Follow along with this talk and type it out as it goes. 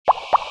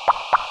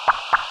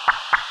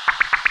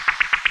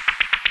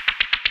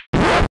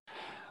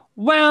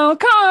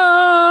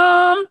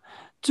Welcome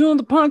to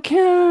the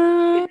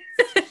podcast.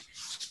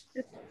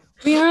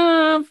 We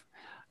have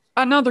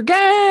another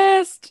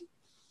guest.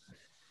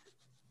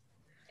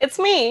 It's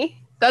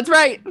me. That's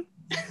right.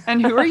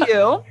 And who are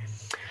you?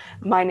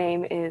 My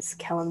name is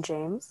Kellum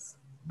James.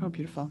 Oh,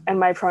 beautiful. And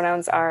my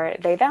pronouns are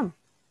they, them.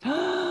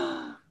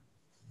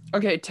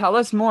 Okay, tell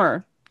us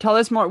more. Tell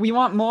us more. We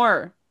want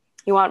more.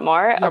 You want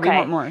more? Yeah, okay. We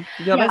want more.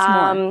 Give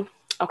us more.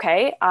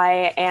 Okay,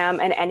 I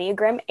am an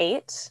Enneagram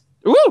 8,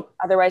 Ooh!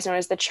 otherwise known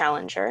as the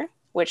Challenger,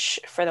 which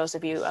for those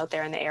of you out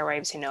there in the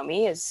airwaves who know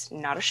me is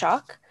not a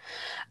shock.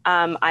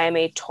 I am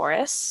a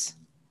Taurus,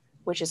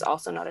 which is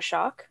also not a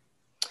shock.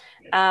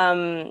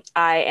 I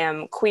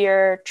am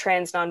queer,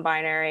 trans,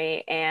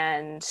 non-binary,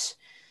 and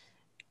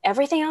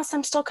everything else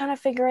I'm still kind of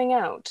figuring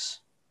out.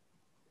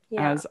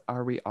 Yeah. As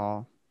are we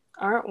all.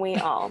 Aren't we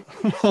all?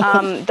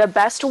 The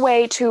best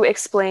way to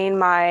explain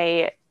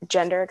my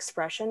gender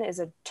expression is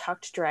a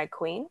tucked drag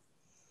queen.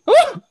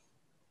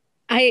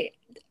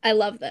 I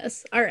love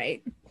this. All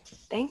right.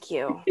 Thank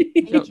you.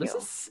 This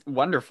is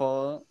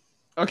wonderful.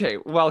 Okay,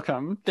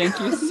 welcome. Thank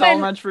you so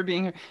much for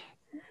being here.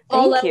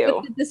 Thank you.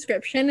 With the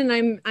description,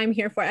 and I'm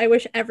here for it. I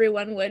wish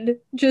everyone would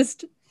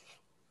should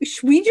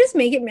we just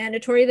make it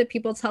mandatory that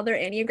people tell their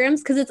Enneagrams?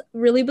 Because it's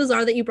really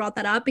bizarre that you brought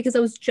that up, because I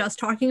was just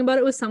talking about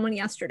it with someone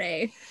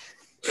yesterday.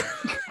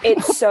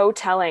 It's so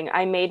telling.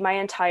 I made my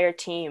entire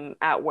team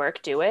at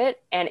work do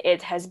it, and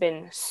it has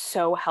been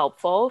so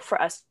helpful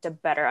for us to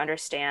better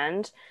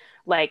understand,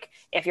 like,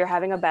 if you're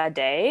having a bad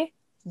day,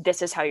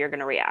 this is how you're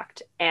going to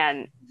react.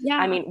 And yeah,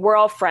 I mean, we're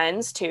all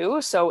friends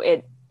too, so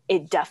it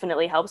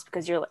definitely helps,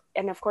 because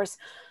and of course,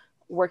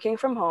 working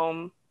from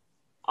home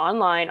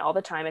online all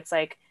the time, it's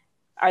like,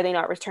 are they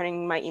not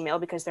returning my email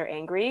because they're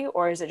angry,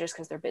 or is it just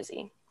because they're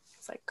busy?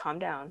 It's like, calm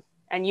down.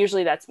 And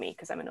usually that's me,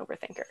 because I'm an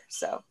overthinker.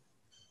 So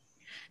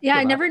yeah,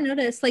 I never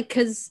noticed, like,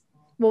 because,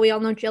 well, we all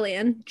know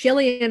Jillian.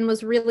 Jillian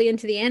was really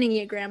into the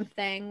Enneagram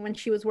thing when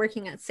she was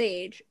working at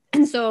Sage.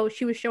 And so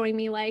she was showing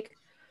me, like,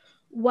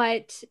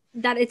 there's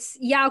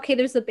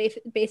the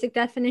basic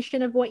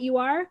definition of what you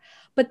are.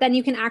 But then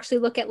you can actually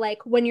look at,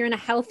 like, when you're in a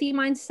healthy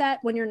mindset,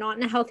 when you're not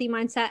in a healthy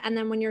mindset, and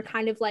then when you're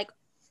kind of, like,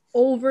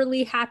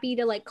 overly happy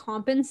to, like,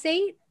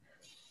 compensate.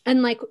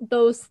 And, like,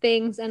 those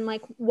things and,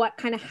 like, what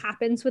kind of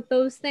happens with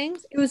those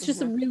things. It was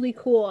just really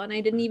cool. And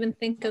I didn't even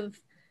think of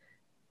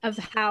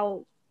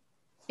how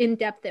in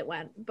depth it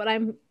went, but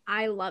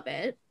I love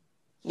it.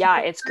 Yeah,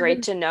 it's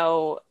great to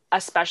know,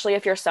 especially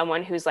if you're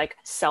someone who's, like,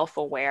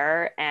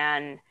 self-aware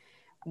and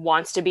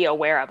wants to be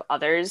aware of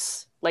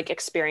others' like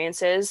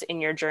experiences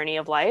in your journey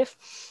of life.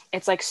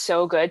 It's, like,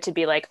 so good to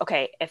be like,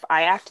 okay, if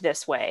I act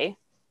this way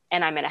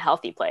and I'm in a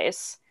healthy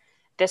place,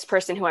 this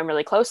person who I'm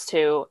really close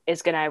to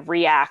is going to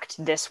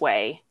react this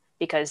way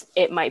because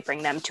it might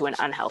bring them to an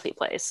unhealthy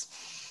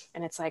place.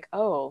 And it's like,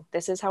 oh,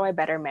 this is how I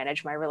better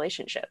manage my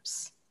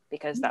relationships,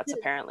 because that's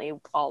apparently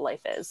all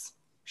life is.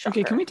 Shocker.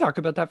 Okay, can we talk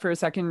about that for a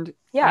second?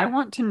 Yeah. I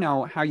want to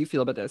know how you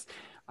feel about this.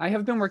 I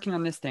have been working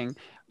on this thing.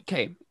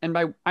 Okay, and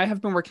by I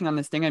have been working on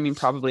this thing, I mean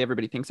probably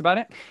everybody thinks about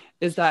it,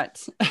 is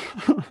that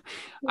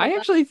I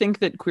actually think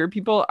that queer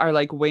people are,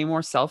 like, way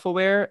more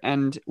self-aware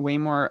and way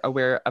more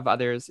aware of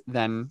others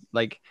than,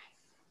 like,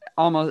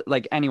 almost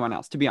like anyone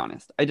else, to be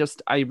honest.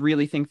 I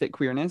really think that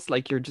queerness,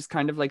 like, you're just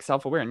kind of, like,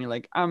 self-aware and you're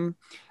like, I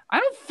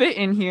don't fit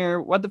in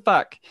here. What the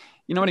fuck?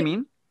 You know what I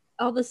mean?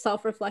 All the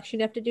self-reflection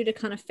you have to do to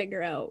kind of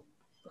figure out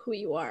who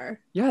you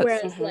are. Yes.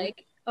 Whereas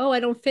like, oh, I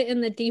don't fit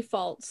in the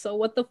default, so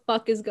what the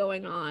fuck is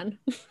going on?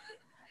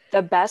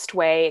 The best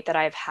way that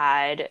I've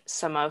had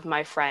some of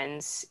my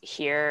friends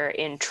here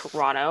in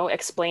Toronto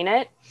explain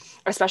it,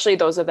 especially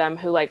those of them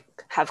who, like,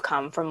 have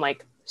come from,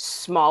 like,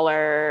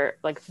 smaller,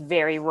 like,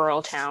 very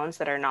rural towns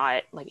that are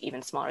not, like,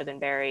 even smaller than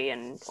Barrie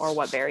or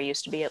what Barrie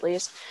used to be, at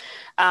least,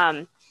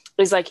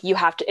 is like,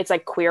 it's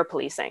like queer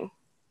policing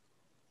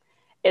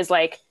is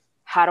like,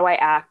 how do I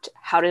act?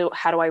 How do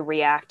I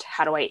react?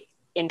 How do I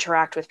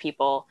interact with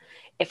people?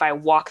 If I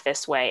walk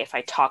this way, if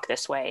I talk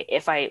this way,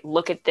 if I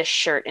look at this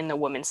shirt in the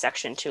women's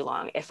section too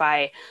long, if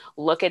I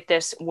look at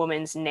this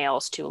woman's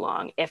nails too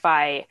long, if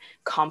I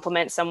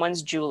compliment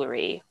someone's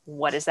jewelry,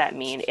 what does that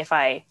mean? If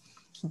I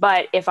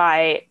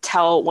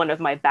tell one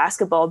of my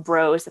basketball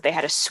bros that they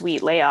had a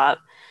sweet layup,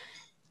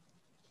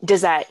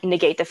 does that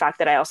negate the fact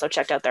that I also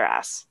checked out their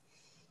ass?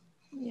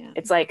 Yeah.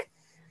 It's like,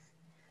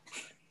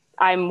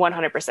 I'm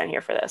 100%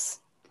 here for this.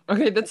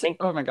 Okay,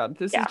 oh my god,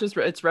 this is just,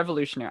 it's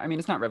revolutionary. I mean,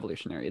 it's not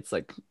revolutionary, it's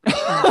like,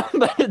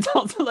 but it's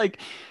also like,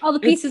 all the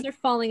pieces are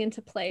falling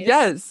into place.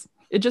 Yes,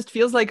 it just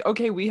feels like,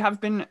 okay, we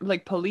have been,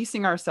 like,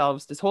 policing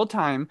ourselves this whole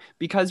time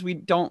because we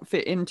don't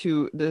fit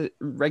into the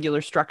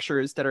regular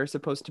structures that are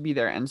supposed to be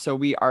there. And so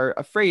we are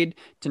afraid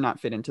to not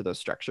fit into those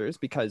structures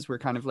because we're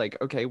kind of like,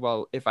 okay,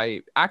 well, if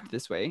I act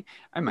this way,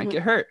 I might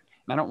get hurt.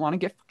 And I don't want to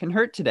get fucking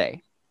hurt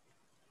today.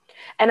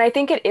 And I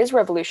think it is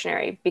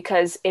revolutionary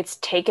because it's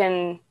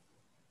taken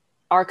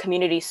our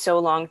community so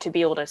long to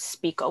be able to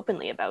speak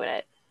openly about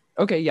it.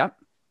 Okay, yep.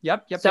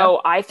 So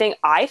I think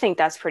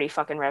that's pretty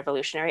fucking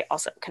revolutionary.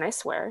 Also, can I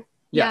swear?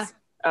 Yes.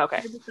 Okay.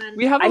 100%.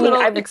 We have a I mean,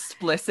 little I've-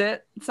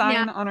 explicit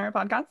sign on our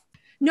podcast.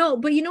 No,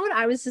 but you know what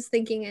I was just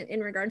thinking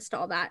in regards to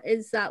all that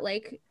is that,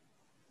 like,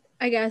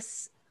 I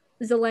guess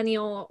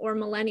zillennial or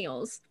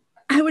millennials,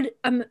 I would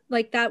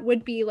like that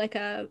would be like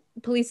a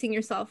policing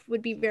yourself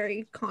would be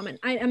very common.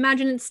 I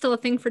imagine it's still a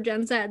thing for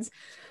Gen Zs,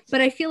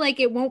 but I feel like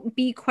it won't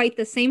be quite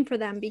the same for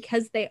them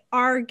because they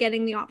are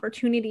getting the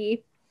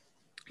opportunity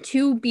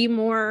to be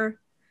more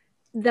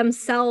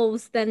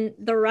themselves than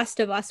the rest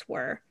of us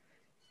were.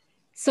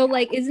 So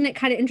like, isn't it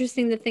kind of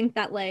interesting to think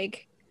that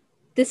like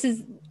this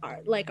is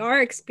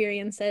our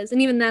experiences,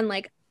 and even then,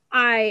 like,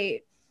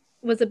 I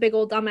was a big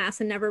old dumbass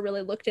and never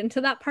really looked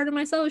into that part of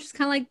myself. It's just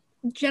kind of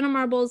like Jenna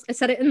Marbles. I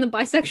said it in the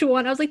bisexual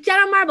one. I was like,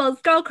 Jenna Marbles,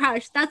 girl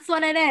crush. That's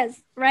what it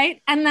is,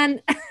 right? And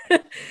then,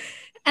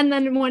 and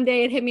then one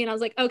day it hit me, and I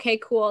was like, okay,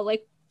 cool.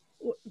 Like,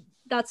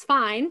 that's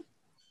fine.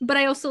 But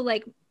I also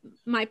like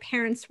my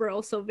parents were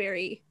also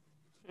very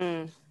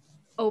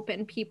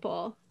open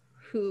people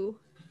who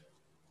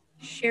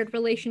shared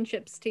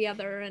relationships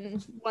together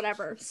and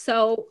whatever.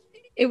 So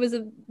it was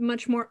a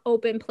much more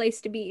open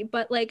place to be.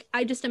 But like,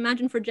 I just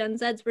imagine for Gen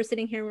Zs, we're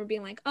sitting here and we're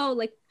being like, oh,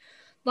 like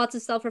lots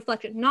of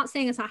self-reflection. Not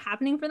saying it's not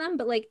happening for them,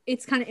 but like,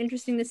 it's kind of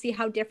interesting to see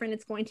how different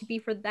it's going to be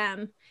for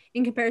them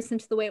in comparison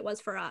to the way it was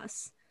for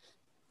us.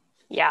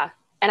 Yeah.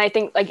 And I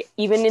think like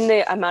even in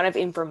the amount of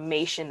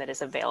information that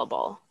is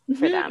available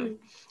for them,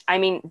 I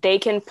mean, they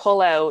can pull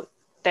out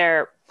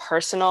their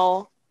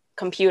personal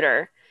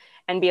computer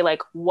and be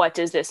like, what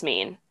does this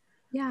mean?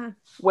 Yeah.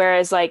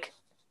 Whereas like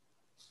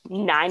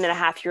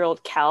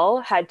 9.5-year-old Kel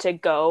had to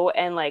go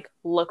and like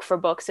look for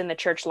books in the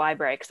church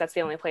library because that's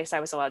the only place I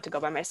was allowed to go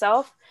by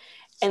myself.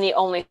 And the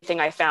only thing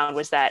I found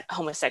was that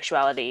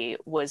homosexuality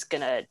was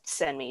gonna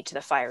send me to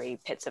the fiery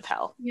pits of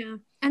hell. Yeah.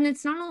 And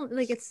it's not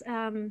like it's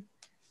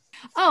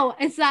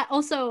it's that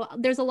also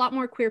there's a lot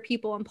more queer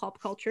people in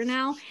pop culture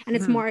now, and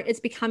it's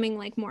becoming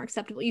like more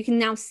acceptable. You can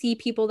now see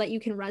people that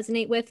you can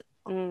resonate with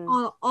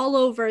all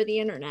over the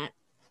internet,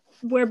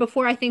 where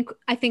before I think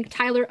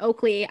Tyler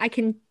Oakley I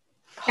can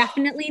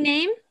definitely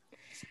name,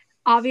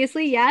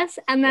 obviously, yes.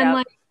 And then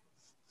like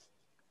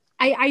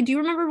I do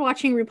remember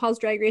watching RuPaul's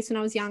Drag Race when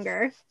I was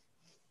younger,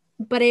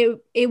 but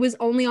it was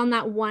only on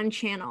that one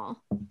channel.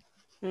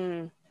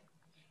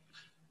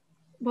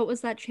 What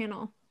was that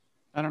channel?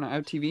 I don't know,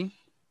 Out TV.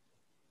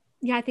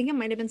 Yeah, I think it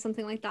might have been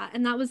something like that.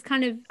 And that was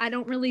kind of, I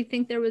don't really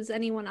think there was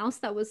anyone else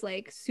that was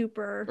like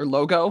super. Or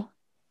Logo.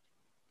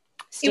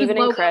 Steven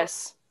and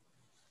Chris.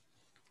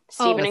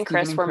 Steven and Steven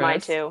Chris and were my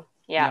Chris. two.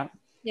 Yeah.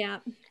 Yeah.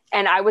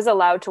 And I was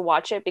allowed to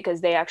watch it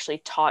because they actually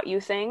taught you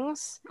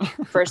things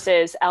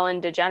versus Ellen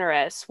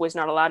DeGeneres was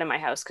not allowed in my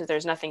house because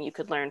there's nothing you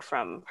could learn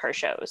from her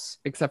shows.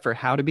 Except for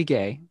how to be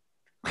gay.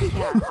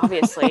 Yeah,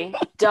 obviously.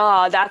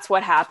 Duh, that's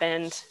what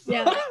happened.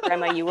 Yeah.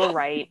 Grandma, you were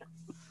right.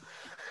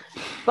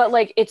 But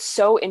like, it's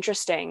so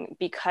interesting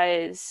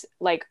because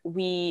like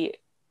we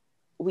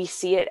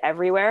see it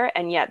everywhere,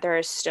 and yet there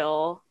is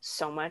still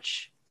so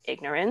much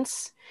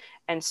ignorance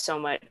and so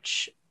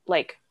much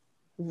like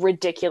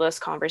ridiculous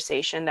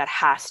conversation that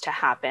has to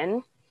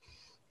happen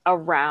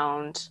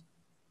around,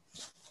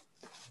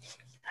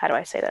 how do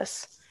I say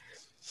this?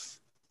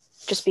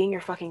 Just being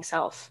your fucking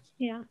self.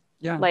 Yeah.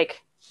 Yeah.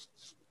 Like,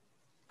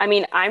 I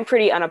mean, I'm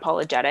pretty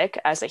unapologetic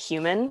as a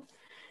human,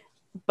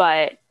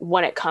 but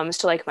when it comes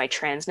to like my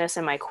transness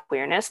and my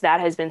queerness, that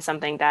has been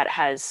something that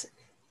has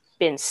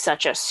been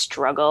such a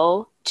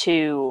struggle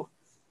to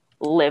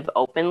live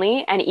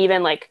openly. And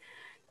even like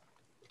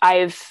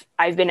I've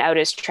been out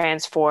as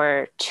trans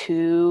for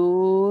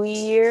 2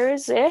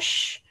 years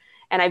ish,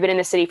 and I've been in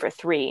the city for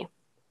 3.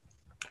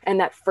 And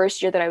that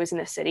first year that I was in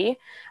the city,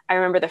 I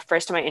remember the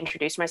first time I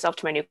introduced myself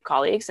to my new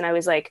colleagues, and I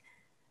was like,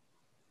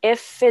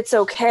 if it's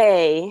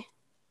okay,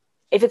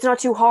 if it's not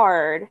too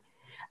hard,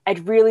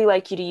 I'd really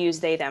like you to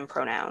use they, them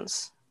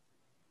pronouns.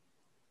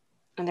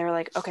 And they were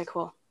like, okay,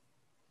 cool.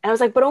 And I was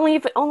like, but only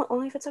if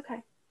it's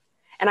okay.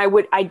 And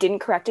I didn't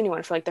correct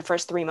anyone for like the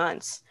first 3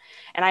 months.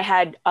 And I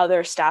had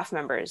other staff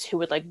members who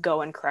would like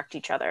go and correct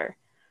each other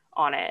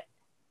on it.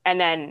 And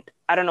then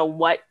I don't know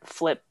what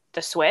flipped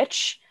the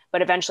switch,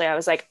 but eventually I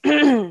was like,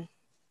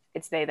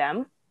 it's they,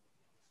 them.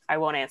 I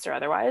won't answer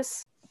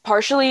otherwise.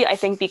 Partially, I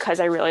think because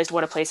I realized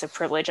what a place of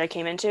privilege I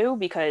came into,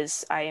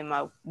 because I am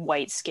a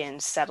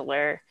white-skinned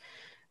settler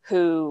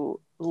who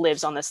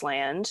lives on this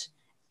land,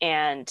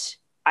 and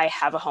I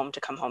have a home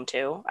to come home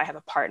to. I have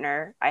a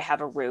partner. I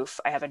have a roof.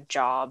 I have a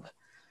job.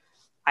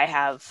 I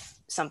have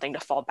something to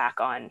fall back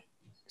on.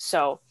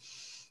 So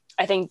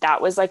I think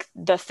that was like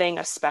the thing,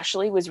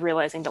 especially, was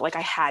realizing that like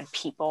I had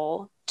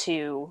people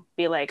to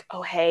be like,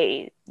 oh,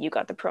 hey, you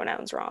got the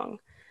pronouns wrong.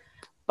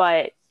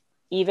 But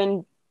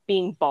even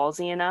being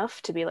ballsy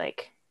enough to be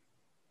like,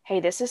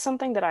 hey, this is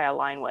something that I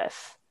align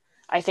with.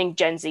 I think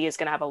Gen Z is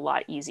going to have a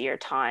lot easier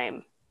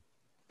time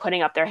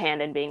putting up their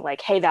hand and being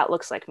like, hey, that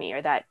looks like me,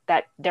 or that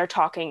they're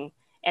talking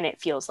and it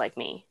feels like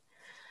me.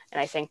 And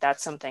I think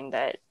that's something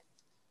that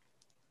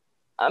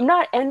I'm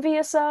not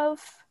envious of,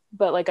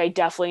 but like I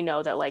definitely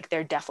know that like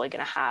they're definitely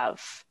going to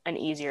have an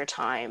easier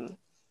time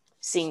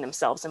seeing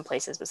themselves in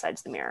places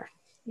besides the mirror.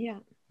 Yeah.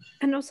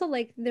 And also,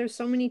 like, there's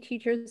so many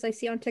teachers I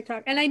see on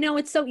TikTok, and I know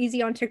it's so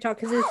easy on TikTok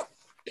because it's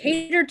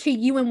catered to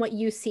you and what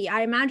you see.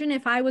 I imagine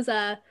if I was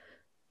a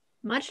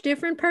much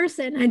different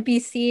person, I'd be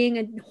seeing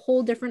a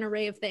whole different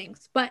array of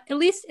things. But at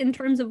least in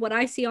terms of what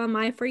I see on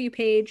my For You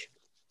page,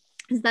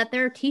 is that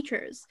there are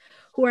teachers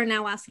who are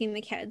now asking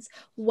the kids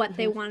what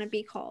they want to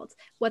be called,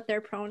 what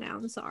their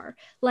pronouns are.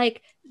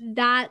 Like,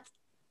 that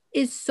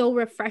is so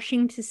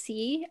refreshing to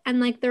see. And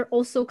like, they're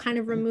also kind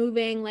of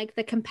removing like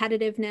the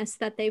competitiveness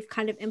that they've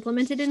kind of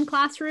implemented in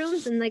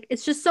classrooms. And like,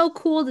 it's just so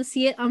cool to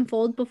see it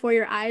unfold before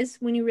your eyes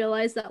when you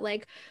realize that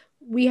like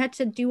we had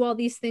to do all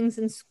these things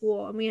in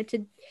school and we had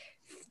to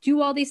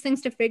do all these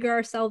things to figure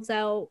ourselves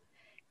out.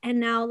 And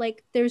now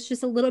like there's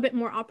just a little bit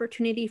more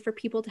opportunity for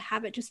people to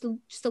have it just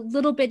a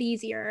little bit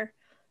easier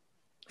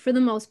for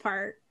the most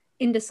part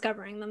in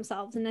discovering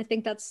themselves. And I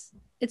think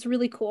it's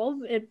really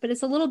cool, but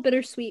it's a little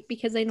bittersweet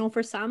because I know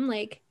for some,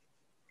 like,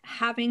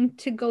 having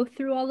to go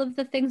through all of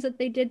the things that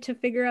they did to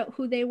figure out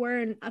who they were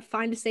and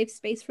find a safe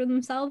space for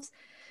themselves,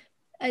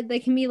 they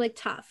can be like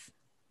tough,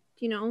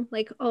 you know,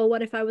 like, oh,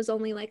 what if I was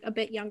only like a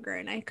bit younger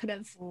and I could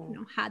have, you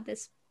know, had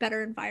this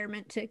better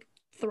environment to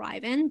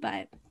thrive in.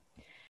 But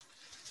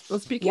well,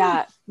 speaking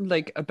of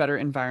like a better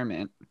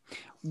environment,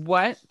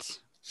 what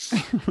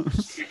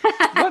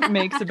what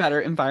makes a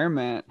better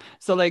environment?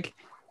 So like,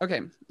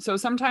 okay, so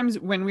sometimes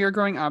when we are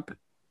growing up,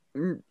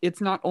 it's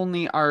not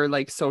only our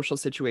like social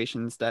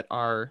situations that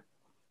are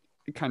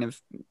kind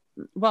of,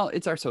 well,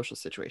 it's our social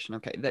situation,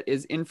 okay, that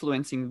is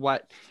influencing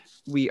what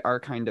we are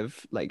kind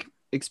of like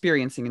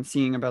experiencing and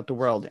seeing about the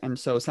world. And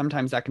so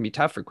sometimes that can be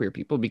tough for queer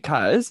people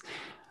because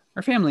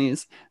our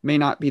families may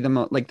not be the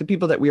most, like, the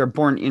people that we are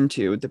born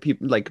into, the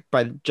people like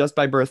by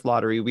birth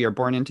lottery, we are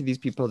born into these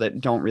people that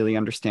don't really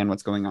understand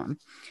what's going on.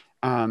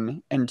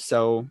 And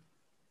so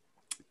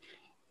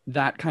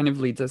that kind of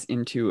leads us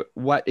into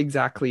what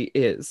exactly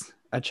is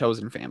a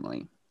chosen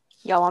family.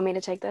 Y'all want me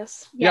to take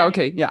this? Yeah,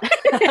 okay, yeah.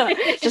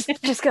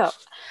 just go.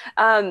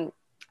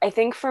 I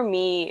think for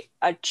me,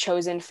 a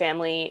chosen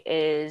family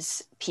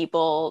is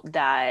people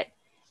that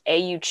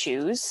you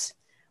choose,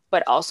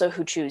 but also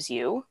who choose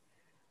you.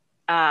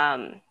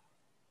 I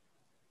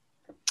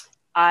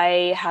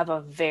have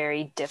a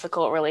very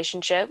difficult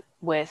relationship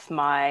with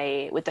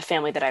the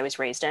family that I was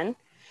raised in.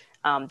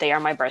 They are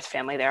my birth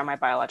family, they are my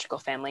biological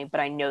family, but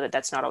I know that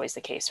that's not always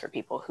the case for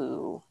people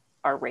who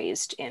are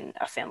raised in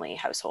a family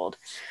household.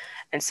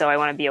 And so I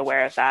want to be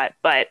aware of that.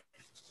 But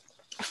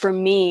for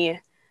me,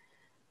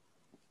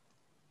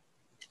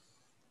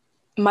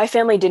 my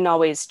family didn't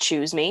always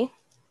choose me.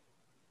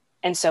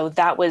 And so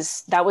that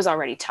was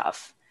already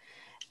tough.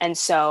 And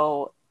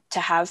so to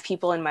have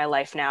people in my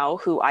life now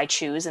who I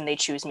choose and they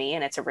choose me,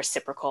 and it's a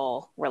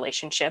reciprocal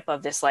relationship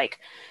of this, like,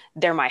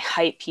 they're my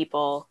hype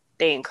people.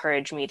 They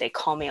encourage me. They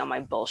call me on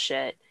my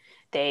bullshit.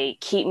 They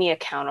keep me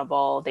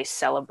accountable. They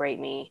celebrate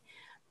me.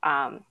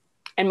 And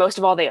most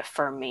of all, they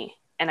affirm me.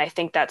 And I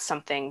think that's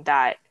something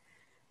that,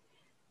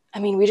 I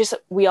mean,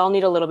 we all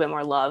need a little bit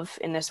more love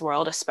in this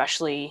world,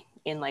 especially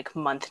in like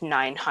month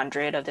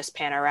 900 of this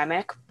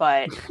panoramic,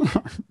 but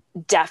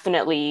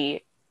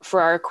definitely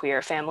for our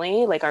queer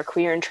family, like our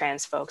queer and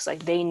trans folks,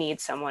 like they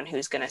need someone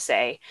who's going to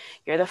say,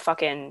 you're the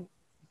fucking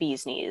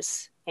bee's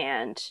knees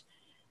and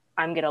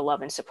I'm going to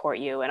love and support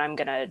you and I'm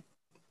going to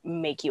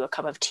make you a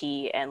cup of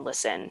tea and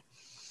listen.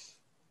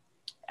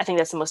 I think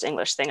that's the most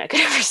English thing I could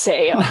ever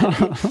say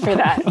for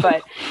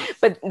that.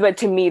 But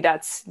to me,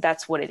 that's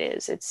what it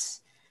is.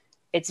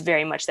 It's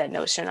very much that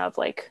notion of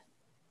like,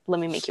 let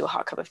me make you a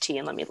hot cup of tea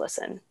and let me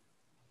listen.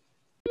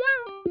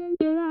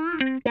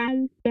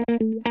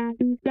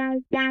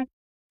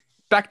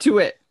 Back to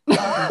it.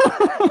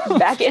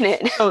 Back in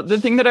it. So the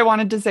thing that I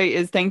wanted to say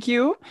is thank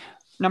you,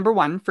 number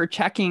one, for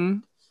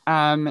checking,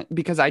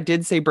 because I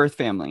did say birth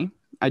family.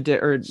 I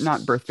did, or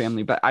not birth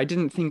family, but I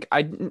didn't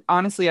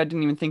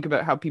even think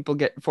about how people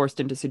get forced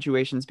into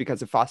situations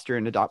because of foster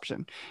and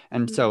adoption.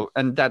 And so,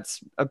 and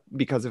that's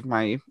because of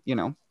my, you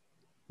know,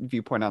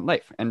 viewpoint on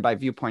life. And by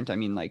viewpoint, I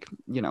mean like,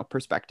 you know,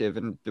 perspective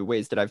and the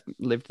ways that I've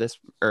lived this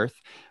earth.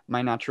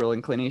 My natural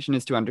inclination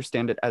is to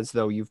understand it as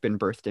though you've been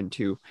birthed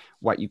into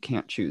what you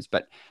can't choose.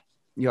 But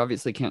you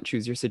obviously can't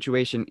choose your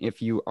situation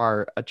if you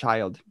are a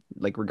child,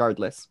 like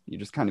regardless, you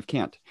just kind of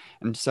can't.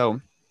 And so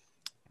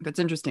that's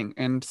interesting.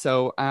 And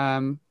so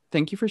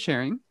thank you for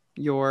sharing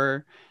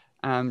your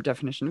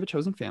definition of a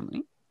chosen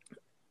family.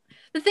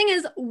 The thing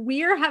is,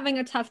 we're having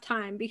a tough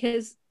time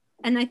because,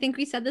 and I think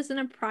we said this in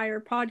a prior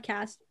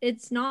podcast,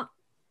 it's not,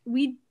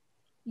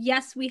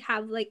 yes, we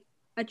have like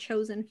a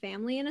chosen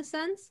family in a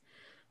sense,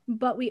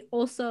 but we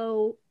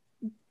also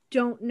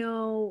don't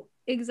know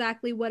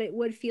exactly what it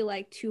would feel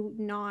like to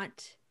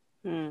not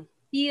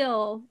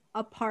feel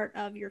a part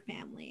of your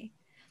family.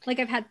 Like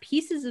I've had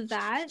pieces of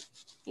that.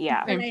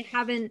 Yeah. And I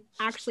haven't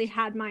actually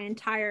had my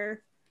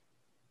entire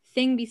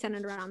thing be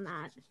centered around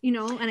that, you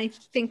know? And I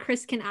think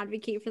Chris can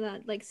advocate for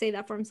that, like say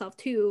that for himself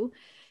too,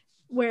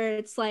 where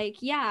it's like,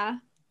 yeah,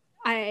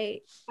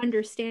 I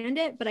understand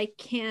it, but I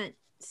can't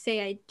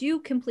say I do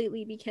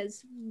completely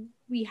because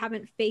we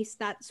haven't faced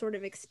that sort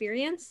of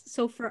experience.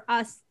 So for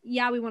us,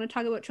 yeah, we want to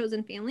talk about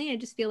chosen family. I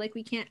just feel like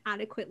we can't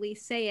adequately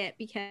say it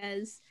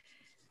because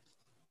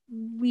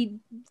we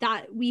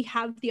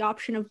have the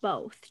option of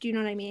both. Do you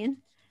know what I mean?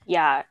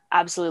 Yeah,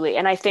 absolutely.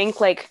 And I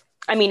think like,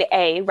 I mean,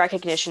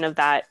 recognition of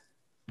that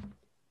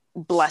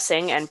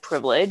blessing and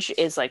privilege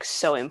is like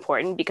so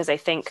important, because I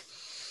think,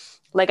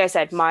 like I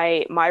said,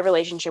 my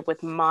relationship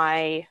with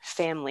my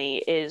family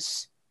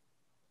is,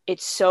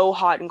 it's so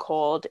hot and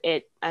cold.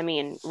 I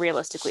mean,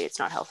 realistically, it's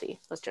not healthy.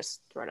 Let's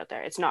just throw it out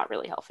there. It's not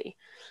really healthy.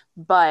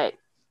 But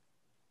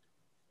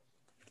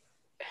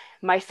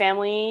my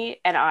family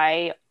and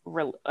I,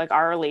 like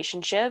our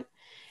relationship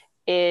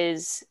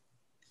is,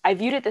 I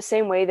viewed it the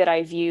same way that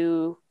I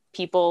view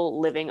people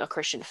living a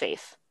Christian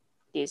faith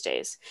these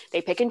days.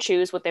 They pick and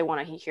choose what they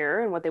want to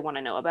hear and what they want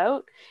to know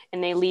about,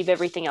 and they leave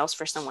everything else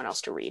for someone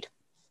else to read.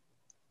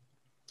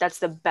 That's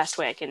the best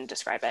way I can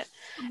describe it.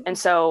 And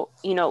so,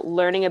 you know,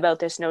 learning about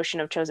this notion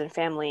of chosen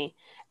family,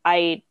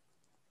 I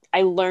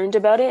learned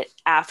about it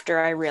after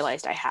I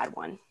realized I had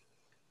one.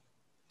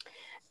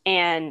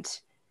 And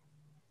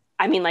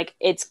I mean, like,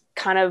 it's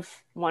kind of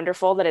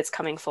wonderful that it's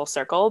coming full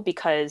circle,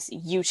 because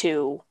you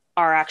two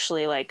are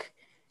actually like,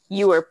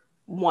 you were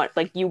one,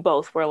 like you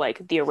both were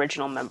like the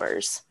original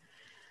members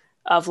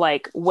of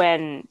like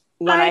when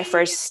I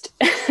first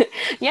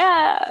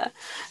yeah,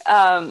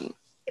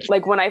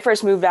 like when I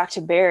first moved back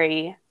to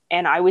Barrie,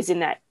 and I was in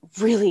that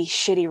really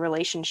shitty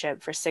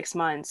relationship for 6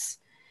 months,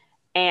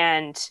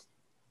 and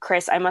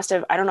Chris, I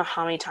don't know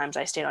how many times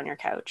I stayed on your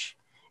couch,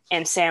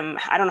 and Sam,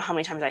 I don't know how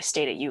many times I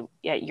stayed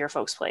at your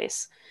folks'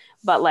 place,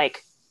 but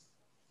like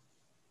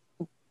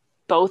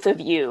both of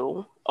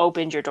you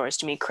opened your doors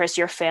to me. Chris,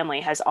 your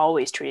family has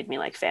always treated me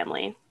like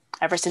family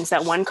ever since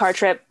that one car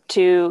trip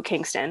to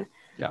Kingston.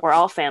 Yeah. We're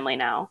all family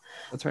now.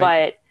 That's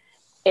right.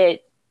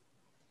 But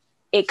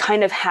it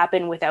kind of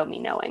happened without me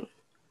knowing.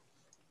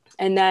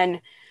 And then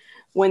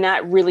when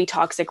that really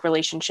toxic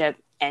relationship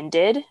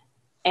ended,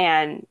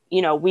 and,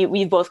 you know,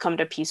 we've both come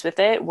to peace with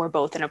it. We're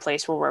both in a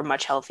place where we're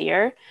much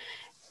healthier.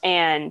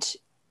 And,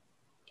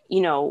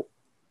 you know,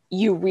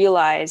 you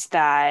realize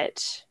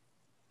that,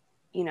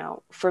 you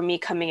know, for me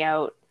coming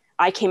out,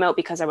 I came out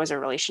because I was in a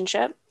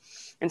relationship.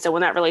 And so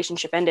when that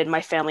relationship ended,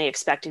 my family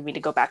expected me to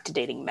go back to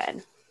dating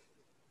men.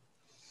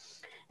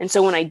 And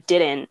so when I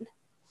didn't,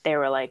 they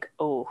were like,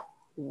 oh,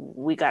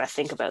 we got to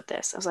think about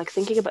this. I was like,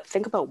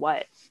 think about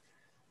what?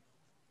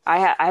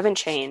 I haven't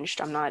changed.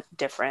 I'm not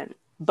different.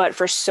 But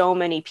for so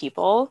many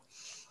people,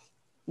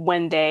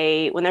 when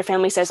their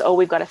family says, oh,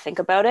 we've got to think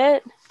about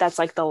it, that's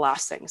like the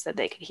last things that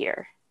they could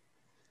hear.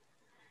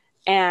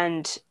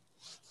 And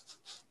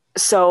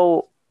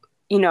so,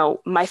 you know,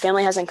 my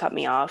family hasn't cut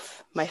me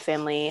off. My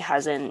family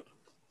hasn't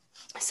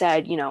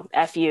said, you know,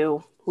 F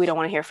you, we don't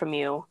want to hear from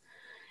you.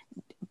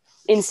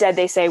 Instead,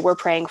 they say, we're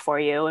praying for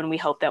you, and we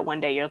hope that one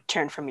day you'll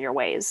turn from your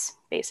ways,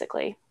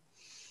 basically.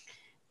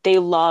 They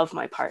love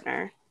my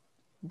partner.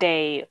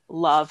 They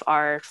love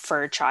our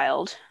fur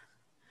child.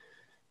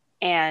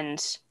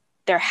 And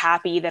they're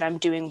happy that I'm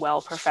doing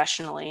well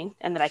professionally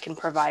and that I can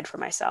provide for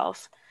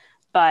myself.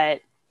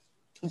 But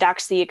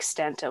that's the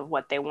extent of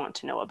what they want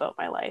to know about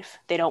my life.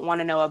 They don't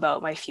want to know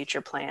about my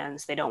future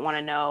plans. They don't want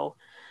to know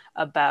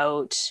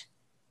about,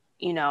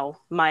 you know,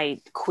 my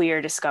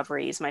queer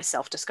discoveries, my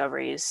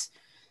self-discoveries.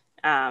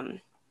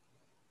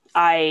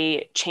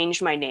 I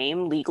changed my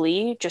name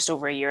legally just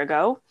over a year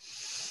ago.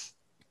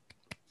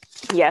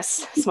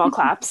 Yes, small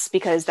claps,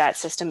 because that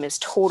system is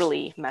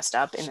totally messed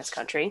up in this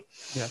country.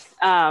 Yes.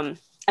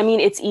 I mean,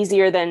 it's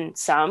easier than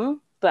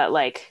some, but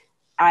like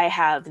I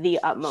have the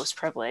utmost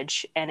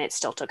privilege, and it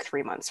still took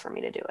 3 months for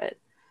me to do it.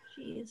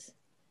 Jeez.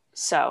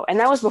 So, and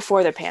that was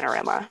before the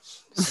panorama.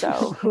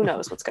 So who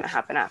knows what's going to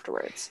happen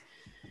afterwards.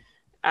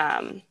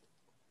 And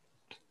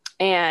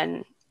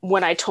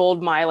when I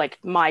told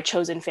my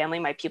chosen family,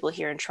 my people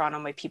here in Toronto,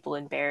 my people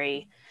in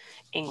Barrie,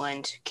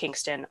 England,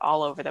 Kingston,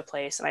 all over the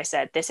place, and I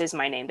said, this is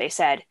my name, they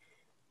said,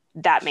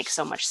 that makes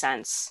so much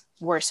sense.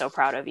 We're so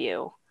proud of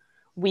you.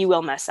 We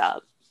will mess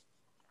up,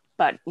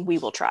 but we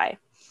will try.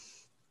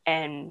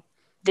 And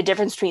the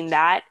difference between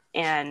that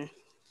and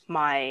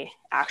my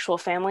actual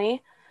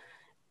family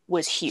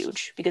was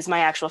huge, because my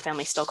actual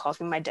family still calls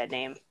me my dead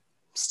name,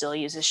 still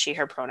uses she,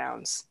 her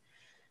pronouns,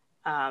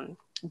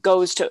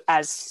 goes so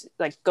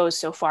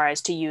far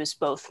as to use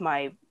both of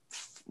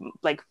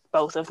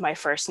my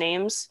first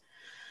names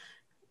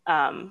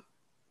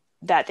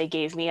that they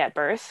gave me at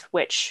birth,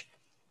 which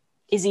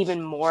is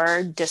even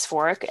more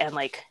dysphoric and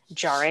like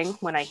jarring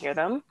when I hear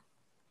them.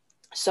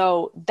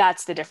 So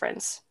that's the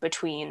difference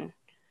between,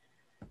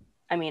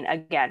 I mean,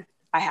 again,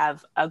 I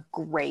have a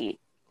great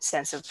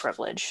sense of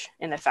privilege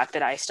in the fact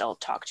that I still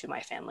talk to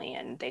my family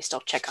and they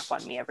still check up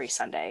on me every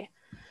Sunday,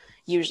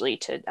 usually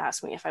to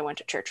ask me if I went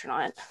to church or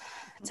not.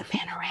 It's a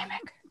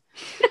panoramic.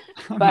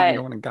 I'm not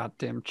going to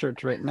goddamn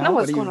church right now. No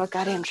one's going to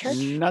goddamn church.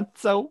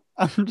 Nutso.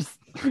 I'm just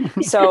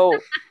so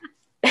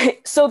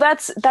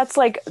that's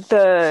like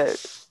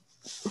it's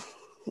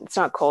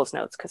not Cole's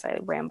notes because I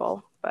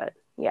ramble, but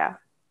yeah.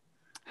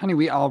 Honey,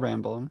 we all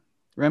ramble.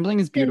 Rambling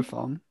is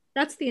beautiful.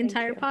 That's the Thank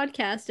entire you.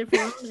 podcast, if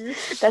we're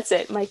honest. That's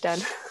it. Mic done.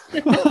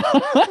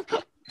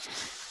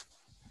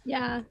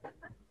 Yeah.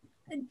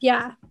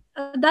 Yeah.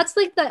 That's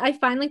like I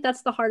find like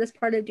that's the hardest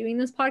part of doing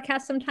this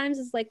podcast sometimes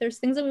is like there's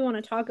things that we want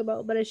to talk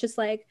about, but it's just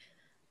like,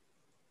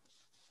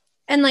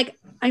 and like,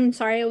 I'm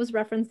sorry I was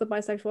referenced the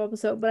bisexual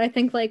episode, but I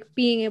think like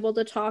being able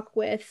to talk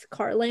with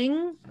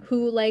Carling,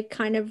 who like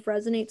kind of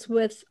resonates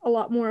with a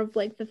lot more of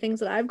like the things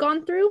that I've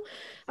gone through.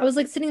 I was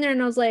like sitting there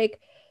and I was like,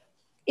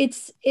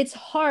 it's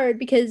hard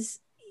because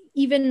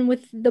even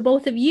with the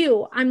both of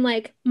you, I'm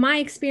like, my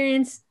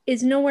experience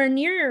is nowhere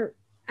near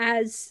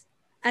as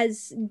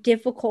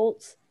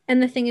difficult.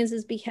 And the thing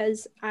is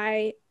because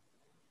I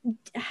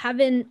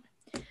haven't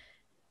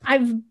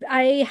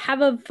I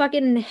have a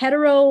fucking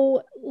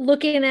hetero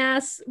looking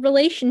ass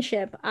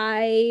relationship.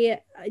 I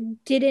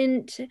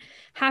didn't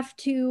have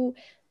to,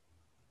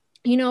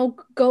 you know,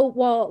 go,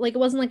 well, like it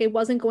wasn't like I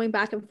wasn't going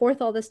back and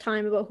forth all this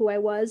time about who I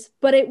was,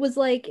 but it was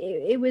like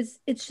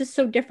it's just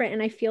so different.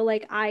 And I feel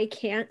like I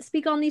can't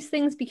speak on these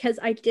things because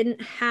I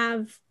didn't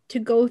have to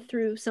go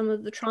through some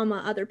of the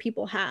trauma other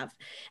people have.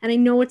 And I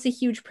know it's a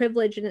huge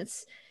privilege and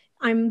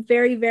I'm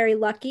very, very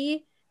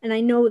lucky. And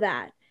I know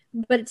that.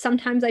 But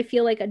sometimes I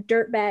feel like a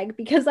dirtbag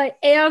because I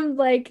am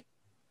like,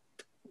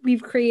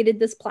 we've created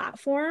this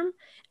platform.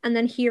 And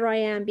then here I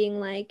am being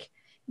like,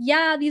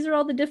 yeah, these are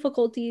all the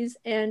difficulties.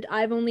 And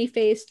I've only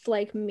faced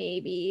like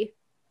maybe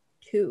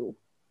 2.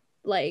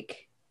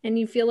 Like, and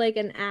you feel like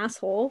an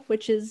asshole,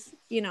 which is,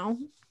 you know,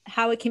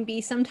 how it can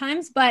be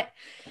sometimes. But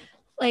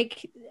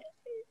like,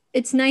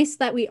 it's nice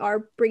that we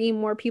are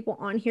bringing more people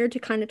on here to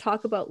kind of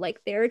talk about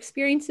like their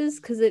experiences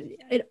because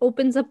it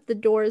opens up the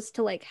doors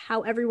to like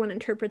how everyone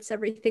interprets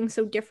everything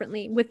so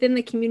differently within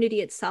the community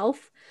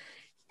itself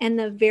and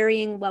the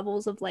varying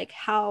levels of like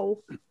how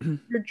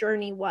your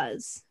journey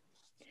was.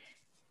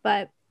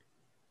 But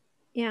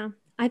yeah,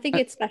 I think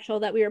it's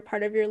special that we were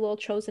part of your little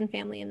chosen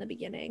family in the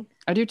beginning.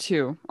 I do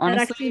too. Honestly,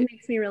 that actually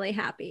makes me really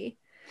happy.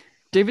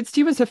 David's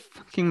Tea was a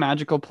fucking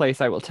magical place.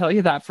 I will tell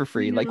you that for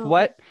free. Like,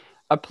 what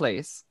a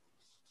place.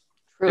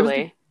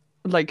 Truly.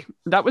 Like,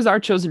 that was our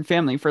chosen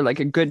family for like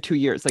a good 2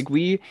 years. Like,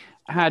 we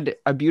had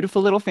a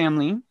beautiful little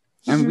family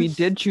and we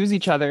did choose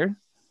each other.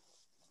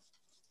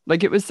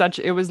 Like, it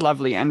was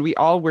lovely. And we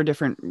all were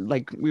different.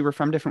 Like, we were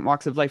from different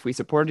walks of life. We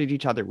supported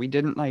each other. We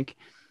didn't like,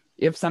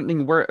 if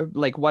something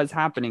was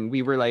happening,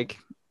 we were like,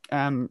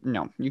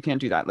 no, you can't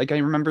do that. Like, I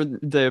remember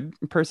the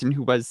person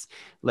who was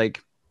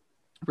like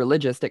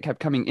religious that kept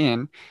coming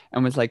in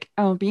and was like,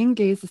 oh, being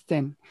gay is a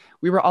sin.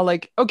 We were all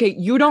like, okay,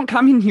 you don't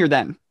come in here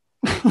then.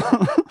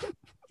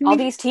 All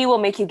these tea will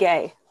make you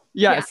gay.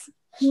 Yes.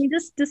 Yeah. We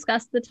just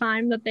discussed the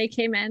time that they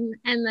came in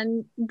and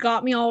then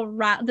got me all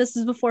this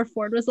is before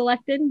Ford was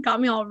elected, got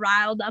me all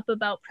riled up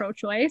about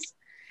pro-choice.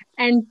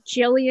 And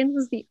Jillian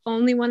was the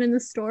only one in the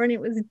store and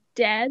it was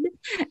dead.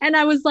 And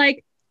I was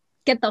like,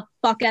 get the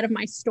fuck out of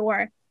my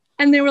store.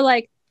 And they were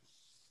like,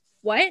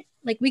 what?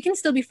 Like, we can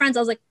still be friends.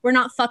 I was like, we're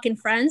not fucking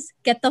friends.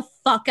 Get the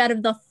fuck out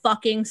of the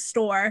fucking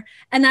store.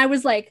 And I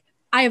was like,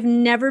 I have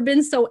never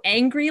been so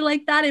angry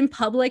like that in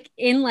public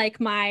in like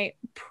my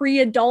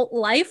pre-adult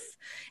life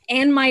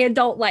and my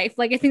adult life.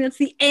 Like, I think that's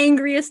the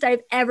angriest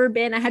I've ever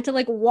been. I had to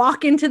like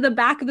walk into the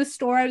back of the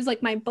store. I was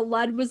like, my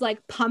blood was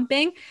like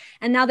pumping.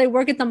 And now they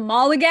work at the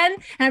mall again.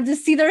 And I have to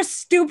see their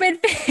stupid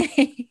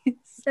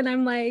face. And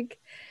I'm like,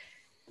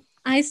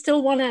 I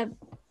still want to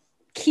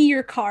key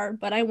your car,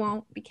 but I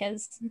won't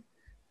because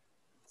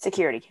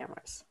security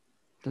cameras.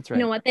 That's right.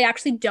 You know what? They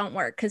actually don't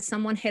work because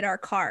someone hit our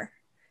car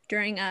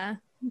during a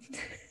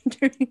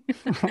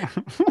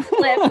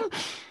flip.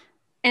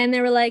 And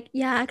they were like,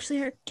 yeah,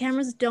 actually our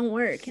cameras don't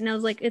work. And I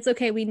was like, it's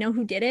okay. We know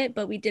who did it,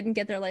 but we didn't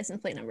get their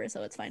license plate number,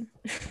 so it's fine.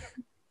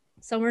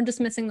 So we're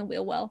dismissing the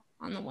wheel well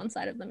on the one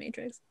side of the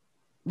matrix.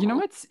 You know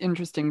what's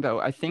interesting though?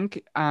 I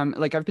think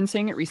like I've been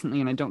saying it recently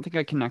and I don't think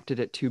I connected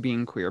it to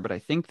being queer, but I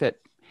think that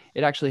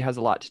it actually has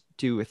a lot to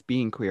do with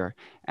being queer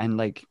and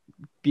like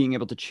being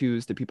able to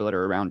choose the people that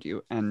are around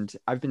you. And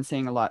I've been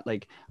saying a lot,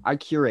 like I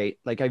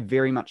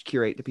very much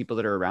curate the people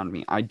that are around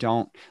me. I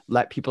don't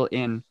let people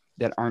in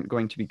that aren't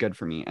going to be good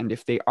for me. And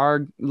if they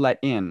are let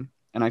in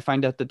and I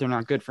find out that they're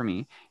not good for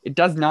me, it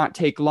does not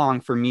take long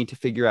for me to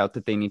figure out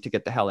that they need to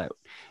get the hell out.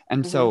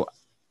 And so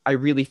I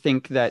really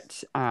think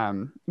that,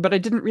 but I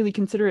didn't really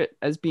consider it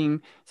as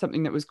being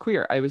something that was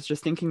queer. I was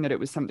just thinking that it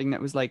was something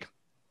that was like,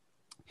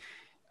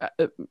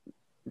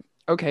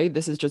 okay,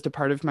 this is just a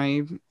part of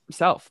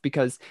myself.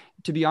 Because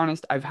to be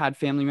honest, I've had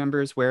family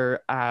members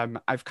where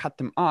I've cut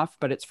them off,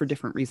 but it's for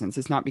different reasons.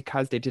 It's not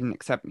because they didn't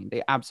accept me.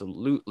 They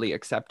absolutely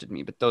accepted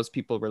me. But those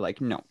people were like,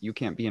 no, you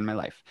can't be in my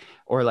life.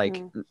 Or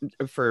like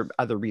for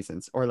other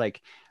reasons. Or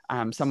like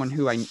someone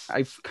who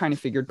I've kind of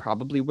figured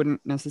probably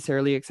wouldn't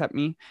necessarily accept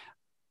me.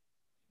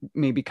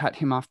 Maybe cut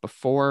him off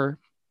before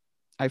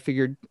I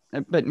figured,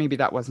 but maybe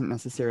that wasn't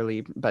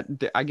necessarily, but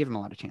I give him a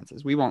lot of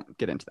chances. We won't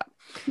get into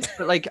that.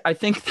 But like, I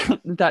think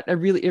that it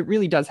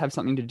really does have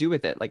something to do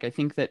with it. Like, I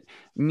think that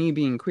me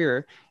being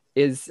queer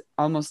is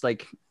almost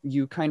like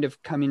you kind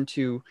of come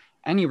into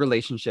any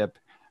relationship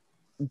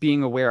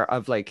being aware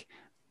of like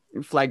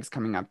flags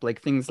coming up,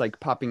 like things like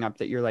popping up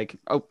that you're like,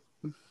 oh,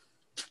 well,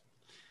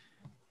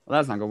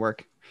 that's not gonna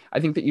work. I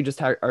think that you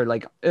just are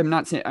like, I'm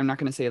not going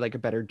to say like a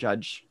better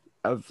judge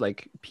of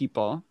like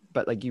people,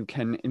 but like you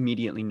can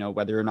immediately know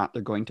whether or not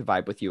they're going to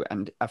vibe with you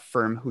and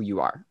affirm who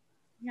you are.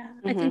 Yeah,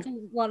 I think a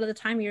lot of the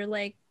time you're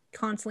like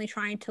constantly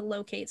trying to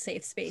locate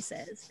safe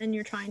spaces and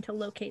you're trying to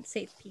locate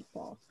safe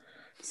people.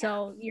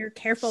 So you're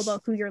careful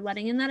about who you're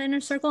letting in that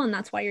inner circle, and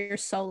that's why you're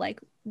so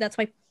like, that's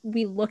why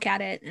we look at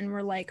it and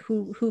we're like,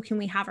 who can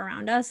we have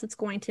around us? It's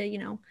going to, you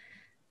know,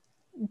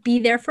 be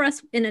there for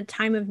us in a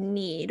time of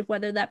need,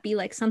 whether that be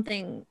like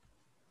something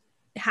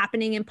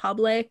happening in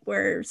public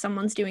where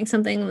someone's doing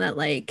something that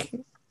like,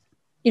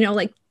 you know,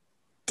 like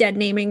dead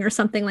naming or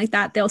something like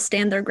that, they'll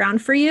stand their ground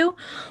for you.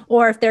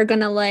 Or if they're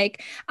gonna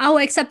like, oh,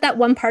 accept that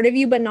one part of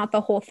you but not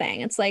the whole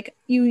thing, it's like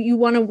you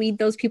want to weed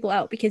those people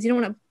out because you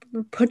don't want to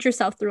put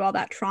yourself through all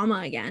that trauma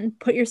again.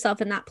 Put yourself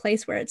in that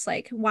place where it's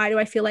like, why do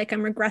I feel like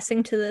I'm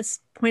regressing to this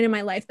point in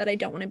my life that I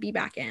don't want to be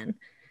back in?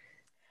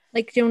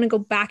 Like, you don't want to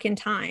go back in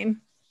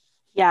time.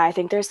 Yeah, I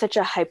think there's such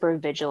a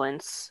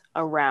hypervigilance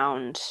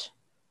around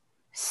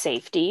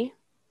safety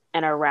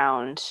and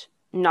around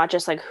not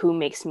just like who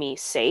makes me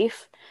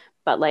safe,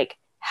 but like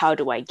how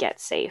do I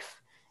get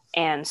safe?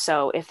 And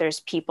so if there's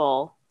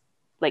people,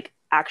 like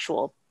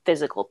actual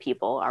physical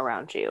people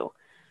around you,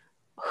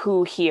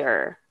 who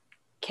here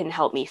can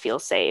help me feel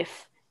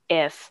safe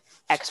if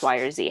X, Y,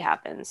 or Z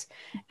happens?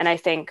 And I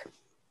think,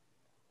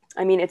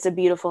 I mean, it's a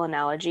beautiful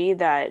analogy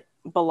that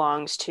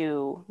belongs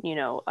to, you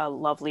know, a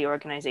lovely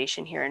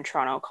organization here in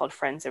Toronto called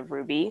Friends of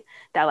Ruby,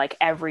 that like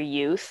every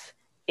youth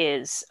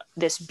is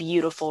this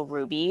beautiful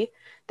ruby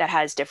that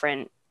has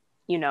different,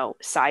 you know,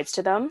 sides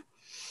to them.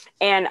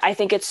 And I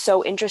think it's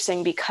so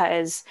interesting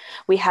because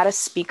we had a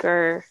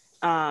speaker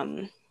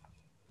when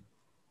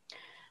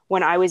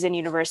I was in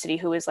university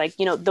who was like,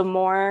 you know, the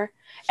more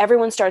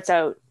everyone starts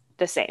out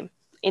the same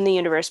in the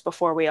universe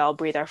before we all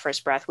breathe our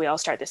first breath, we all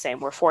start the same.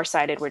 We're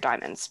four-sided, we're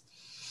diamonds.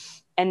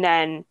 And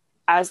then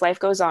as life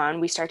goes on,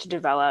 we start to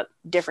develop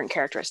different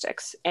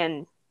characteristics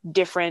and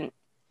different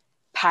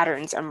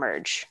patterns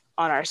emerge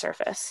on our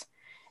surface.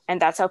 And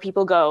that's how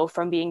people go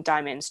from being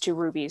diamonds to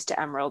rubies to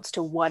emeralds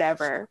to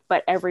whatever,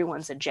 but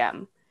everyone's a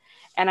gem.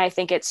 And I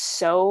think it's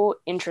so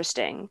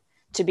interesting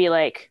to be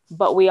like,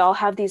 but we all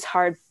have these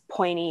hard,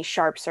 pointy,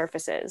 sharp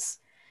surfaces,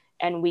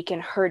 and we can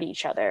hurt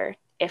each other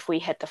if we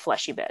hit the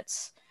fleshy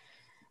bits.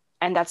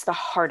 And that's the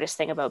hardest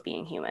thing about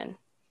being human,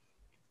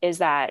 is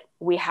that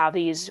we have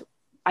these,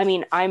 I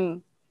mean,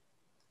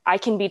 I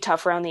can be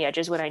tough around the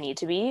edges when I need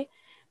to be,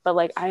 but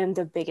like I am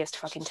the biggest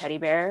fucking teddy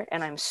bear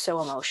and I'm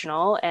so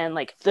emotional, and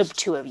like the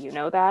two of you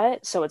know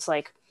that. So it's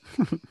like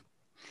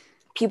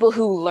people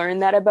who learn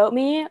that about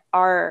me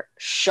are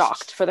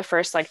shocked for the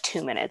first like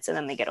 2 minutes, and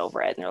then they get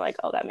over it and they're like,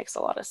 oh, that makes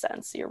a lot of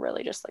sense. You're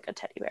really just like a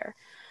teddy bear.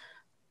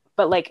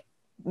 But like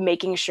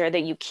making sure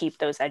that you keep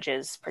those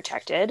edges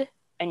protected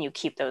and you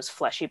keep those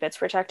fleshy bits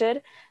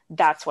protected,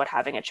 that's what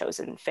having a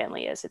chosen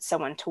family is. It's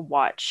someone to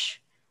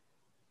watch.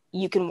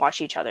 You can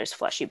watch each other's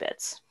fleshy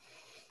bits.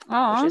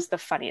 Aww. Which is the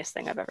funniest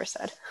thing I've ever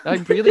said. I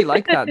really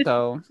like that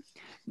though.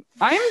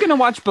 I am gonna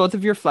watch both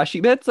of your fleshy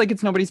bits like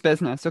it's nobody's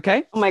business,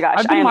 okay? Oh my gosh,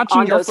 I've been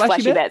watching your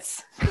fleshy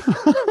bits.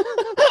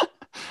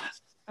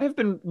 I have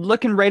been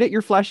looking right at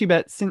your fleshy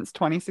bits since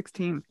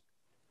 2016.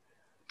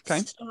 Okay.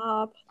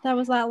 Stop. That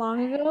was that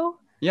long ago?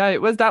 Yeah,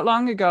 it was that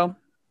long ago.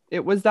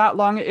 It was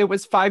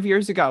 5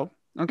 years ago.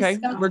 Okay.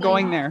 We're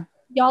going there.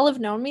 Y'all have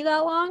known me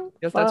that long?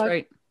 Yes, that's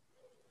right.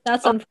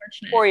 That's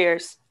unfortunate. 4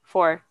 years.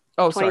 4.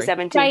 Oh,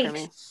 2017 right. for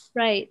me.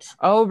 Right.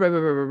 Oh,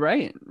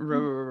 right.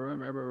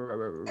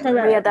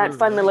 We had that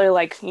fun little,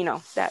 like, you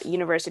know, that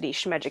university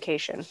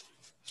schmeducation.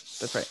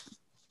 That's right.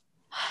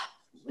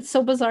 It's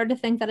so bizarre to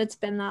think that it's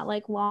been that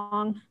like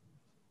long,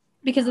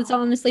 because it's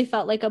honestly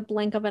felt like a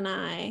blink of an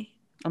eye.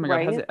 Oh my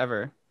God, has it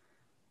ever?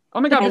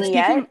 Oh my God,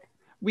 but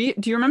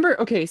do you remember?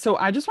 Okay, so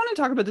I just want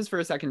to talk about this for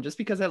a second, just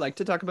because I like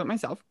to talk about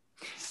myself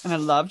and I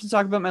love to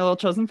talk about my little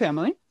chosen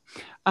family.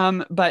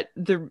 But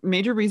the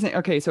major reason,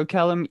 okay, so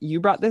Callum, you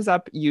brought this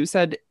up. You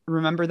said,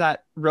 remember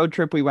that road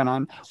trip we went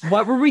on?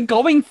 What were we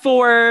going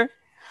for?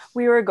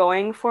 We were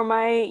going for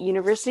my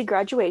university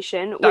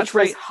graduation, which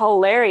was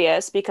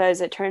hilarious because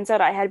it turns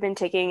out I had been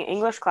taking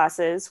English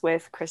classes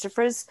with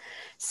Christopher's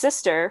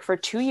sister for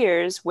 2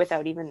 years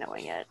without even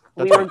knowing it.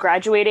 We were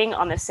graduating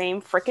on the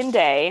same frickin'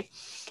 day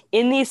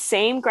in the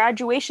same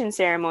graduation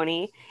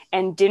ceremony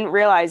and didn't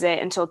realize it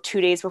until 2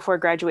 days before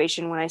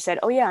graduation when I said,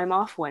 oh yeah, I'm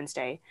off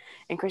Wednesday.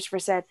 And Christopher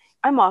said,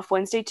 I'm off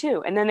Wednesday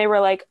too. And then they were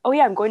like, oh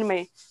yeah, I'm going to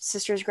my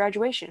sister's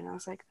graduation. And I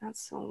was like,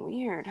 that's so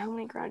weird. How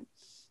many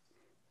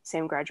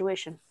same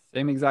graduation.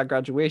 Same exact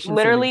graduation.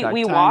 Literally,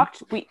 we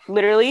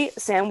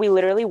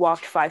literally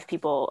walked 5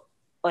 people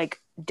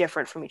like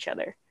different from each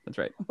other. That's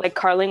right. Like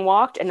Carling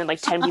walked, and then like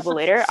 10 people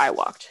later, I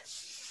walked.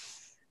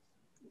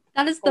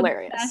 That is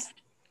hilarious. The best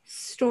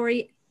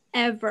story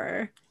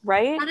ever.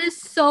 Right? That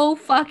is so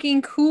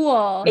fucking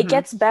cool. It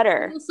gets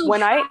better. So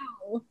when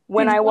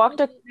I walked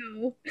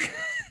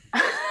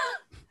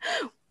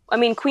I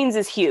mean, Queens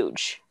is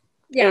huge.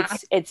 Yeah.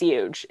 It's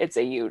huge. It's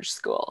a huge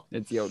school.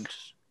 It's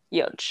huge.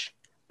 Huge.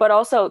 But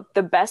also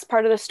the best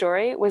part of the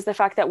story was the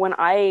fact that when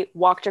I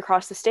walked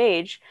across the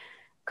stage,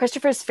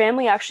 Christopher's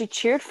family actually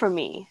cheered for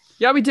me.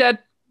 Yeah, we did.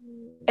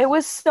 It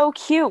was so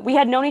cute. We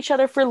had known each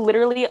other for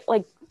literally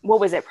like, what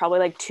was it? Probably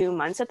like 2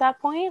 months at that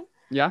point.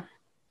 Yeah.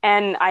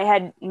 And I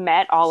had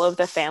met all of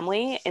the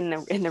family in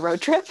the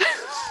road trip.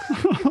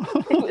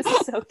 It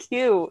was so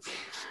cute.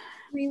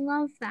 We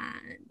love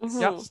that.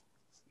 Mhm. Yep.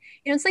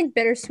 You know, it's like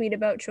bittersweet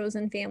about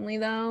chosen family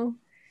though.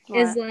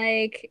 Is What?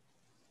 like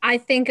I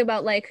think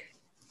about like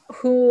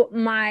who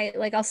my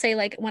like I'll say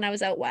like when I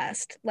was out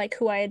west, like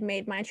who I had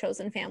made my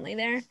chosen family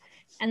there.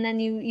 And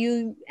then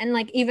you and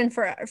like even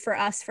for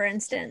us, for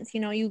instance, you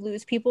know, you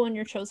lose people in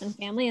your chosen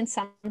family and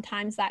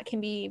sometimes that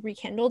can be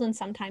rekindled and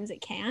sometimes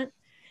it can't.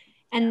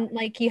 And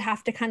like you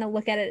have to kind of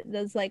look at it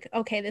as like,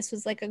 okay, this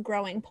was like a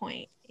growing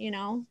point, you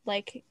know?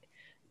 Like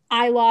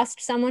I lost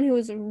someone who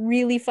was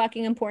really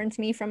fucking important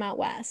to me from out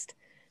west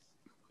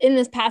in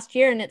this past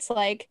year, and it's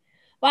like,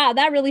 wow,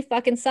 that really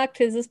fucking sucked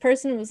because this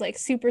person was like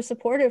super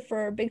supportive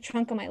for a big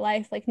chunk of my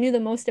life, like knew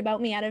the most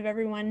about me out of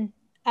everyone,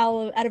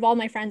 out of all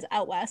my friends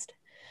out west.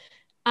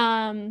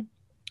 And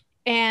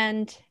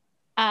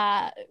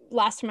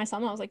last time I saw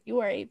him, I was like, you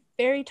are a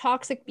very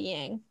toxic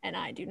being, and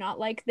I do not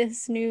like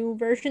this new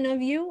version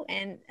of you.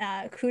 And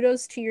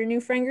kudos to your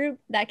new friend group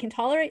that can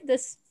tolerate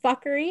this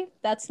fuckery.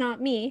 That's not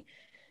me.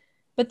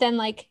 But then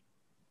like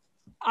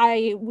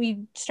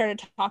we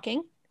started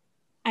talking.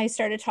 I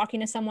started talking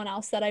to someone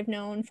else that I've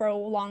known for a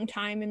long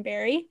time in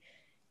Barrie.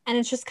 And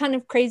it's just kind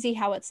of crazy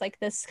how it's like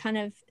this kind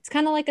of, it's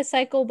kind of like a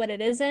cycle, but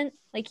it isn't.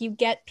 Like you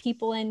get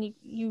people in,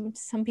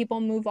 some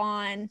people move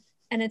on,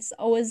 and it's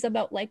always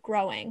about like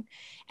growing.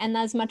 And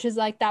as much as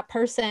like that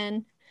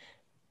person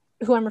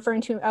who I'm referring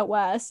to out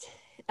west,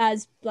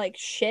 as like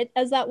shit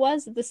as that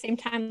was, at the same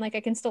time, like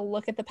I can still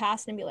look at the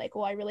past and be like,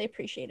 well, I really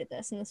appreciated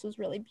this and this was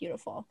really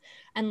beautiful.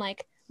 And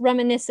like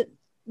reminisce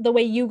the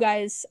way you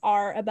guys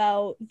are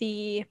about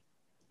the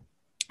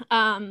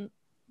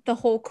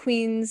whole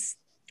Queen's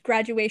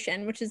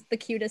graduation, which is the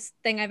cutest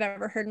thing I've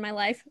ever heard in my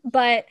life.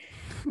 But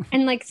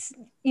and like,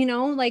 you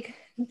know, like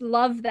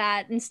love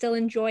that and still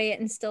enjoy it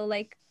and still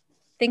like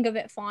think of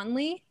it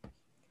fondly.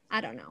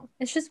 I don't know.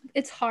 It's just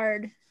it's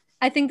hard.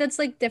 I think that's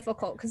like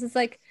difficult because it's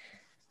like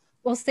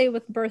we'll say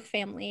with birth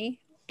family,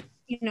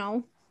 you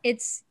know,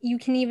 it's you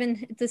can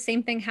even the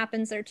same thing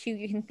happens there too.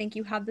 You can think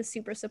you have the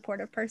super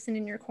supportive person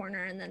in your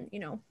corner, and then, you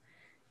know,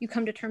 you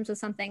come to terms with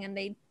something and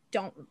they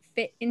don't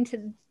fit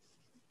into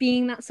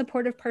being that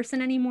supportive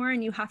person anymore,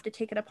 and you have to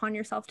take it upon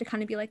yourself to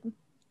kind of be like,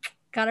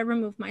 gotta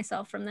remove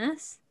myself from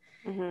this.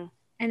 Mm-hmm.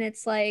 And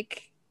it's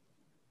like,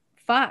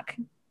 fuck,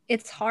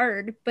 it's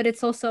hard, but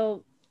it's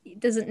also, it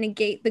doesn't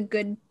negate the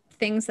good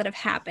things that have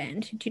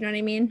happened. Do you know what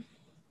I mean?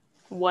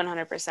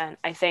 100%.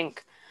 I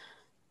think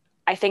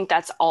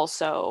that's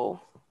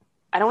also,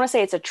 I don't want to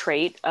say it's a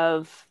trait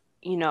of,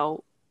 you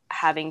know,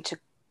 having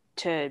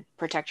to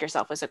protect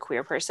yourself as a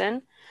queer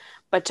person,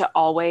 but to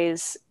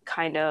always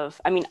kind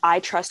of, I mean, I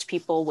trust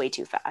people way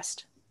too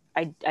fast.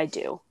 I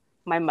do.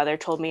 My mother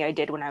told me I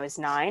did when I was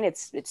 9.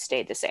 It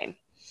stayed the same.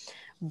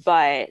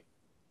 But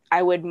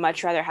I would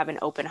much rather have an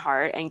open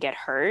heart and get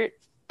hurt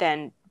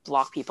than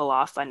block people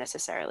off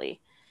unnecessarily.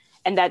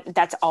 And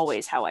that's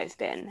always how I've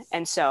been.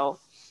 And so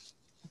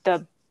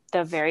the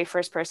very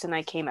first person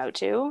I came out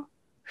to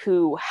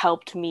who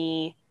helped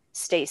me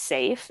stay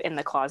safe in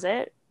the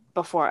closet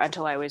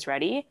until I was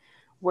ready,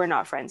 we're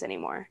not friends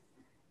anymore.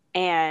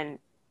 And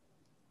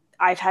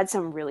I've had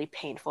some really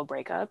painful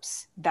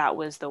breakups. That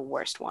was the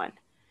worst one.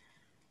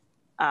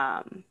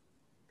 And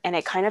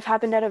it kind of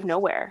happened out of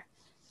nowhere.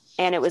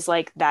 And it was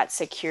like that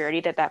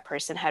security that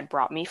person had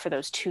brought me for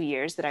those 2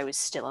 years that I was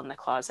still in the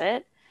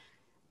closet.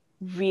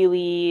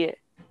 Really,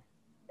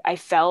 I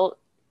felt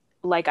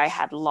like I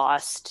had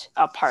lost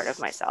a part of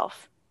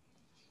myself.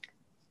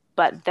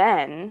 But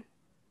then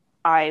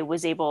I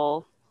was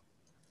able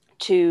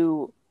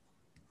to,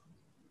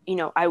 you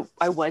know,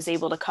 I was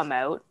able to come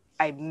out.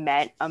 I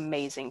met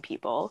amazing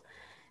people.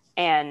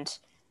 And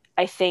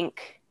I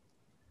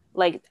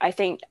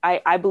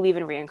believe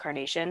in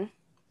reincarnation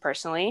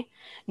personally,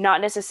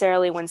 not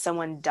necessarily when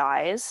someone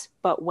dies,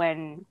 but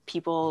when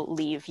people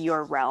leave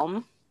your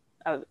realm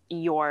of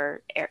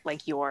your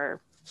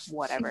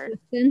whatever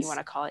you want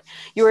to call it,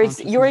 your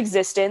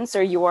existence,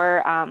 or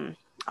your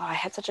I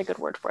had such a good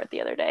word for it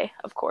the other day,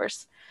 of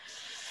course,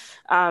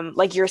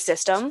 like your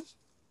system.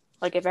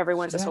 Like if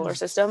everyone's a solar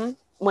system,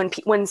 when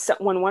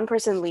one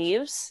person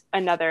leaves,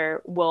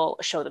 another will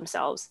show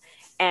themselves.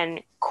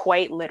 And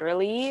quite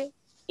literally,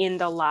 in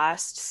the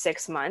last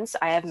 6 months,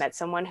 I have met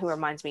someone who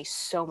reminds me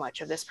so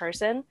much of this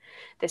person,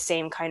 the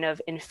same kind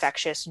of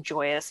infectious,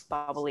 joyous,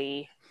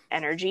 bubbly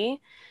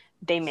energy.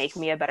 They make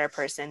me a better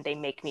person. They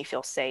make me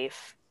feel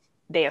safe.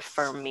 They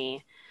affirm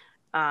me.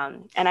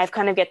 And I've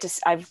kind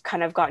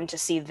of gotten to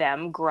see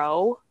them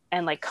grow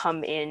and like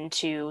come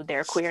into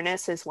their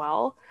queerness as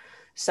well.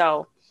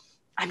 So,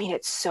 I mean,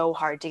 it's so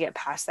hard to get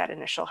past that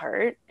initial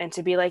hurt and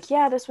to be like,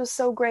 yeah, this was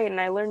so great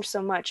and I learned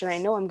so much and I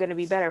know I'm going to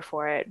be better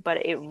for it,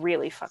 but it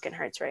really fucking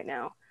hurts right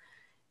now.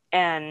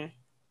 And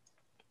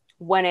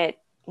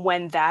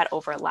when that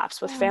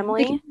overlaps with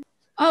family.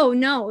 Oh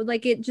no,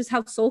 like it just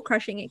how soul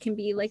crushing it can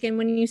be. Like, and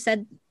when you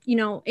said, you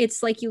know,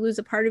 it's like you lose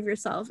a part of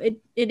yourself, it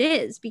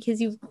is,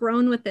 because you've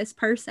grown with this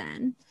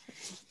person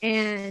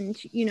and,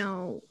 you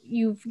know,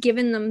 you've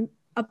given them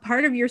a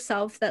part of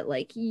yourself that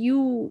like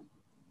you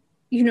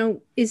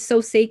know, is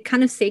so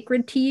kind of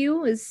sacred to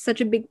you, is such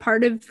a big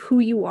part of who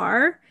you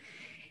are.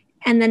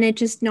 And then it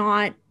just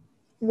not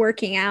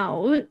working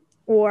out,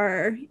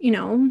 or, you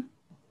know,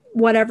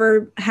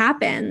 whatever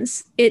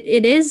happens,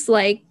 it is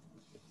like,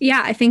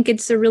 yeah, I think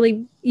it's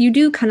you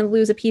do kind of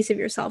lose a piece of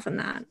yourself in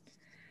that.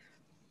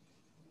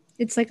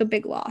 It's like a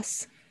big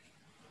loss.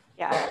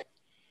 Yeah.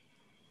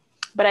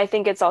 But I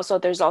think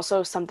there's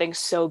also something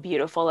so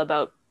beautiful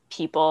about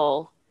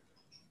people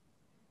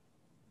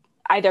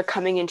either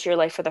coming into your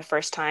life for the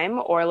first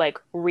time or like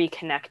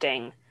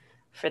reconnecting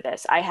for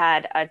this. I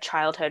had a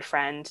childhood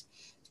friend.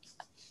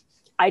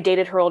 I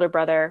dated her older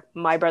brother.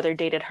 My brother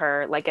dated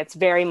her. Like, it's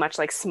very much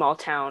like small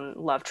town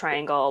love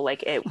triangle.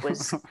 Like, it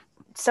was,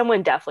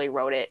 someone definitely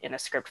wrote it in a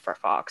script for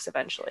Fox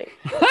eventually.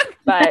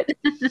 But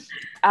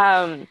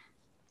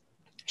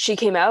she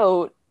came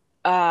out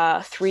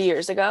 3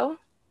 years ago,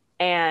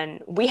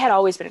 and we had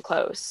always been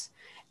close.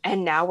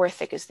 And now we're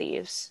thick as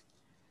thieves.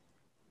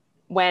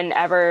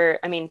 Whenever,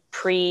 I mean,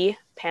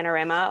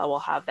 pre-Panorama, I will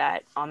have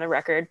that on the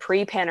record.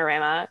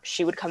 Pre-Panorama,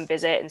 she would come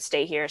visit and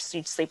stay here. So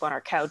she'd sleep on our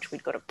couch.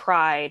 We'd go to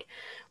Pride.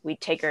 We'd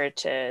take her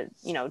to,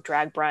 you know,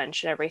 drag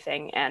brunch and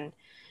everything. And,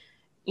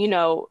 you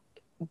know,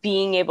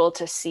 being able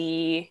to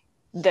see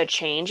the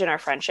change in our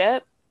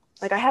friendship.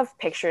 Like, I have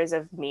pictures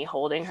of me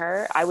holding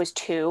her. I was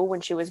 2 when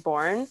she was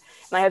born. And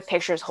I have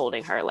pictures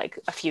holding her, like,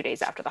 a few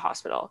days after the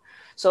hospital.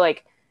 So,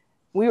 like,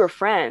 we were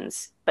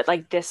friends, but,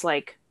 like, this,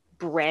 like,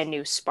 brand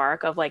new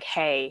spark of, like,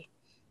 hey,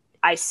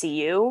 I see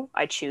you.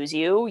 I choose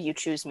you. You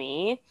choose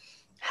me.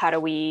 How do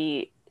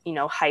we, you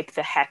know, hype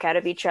the heck out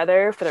of each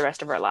other for the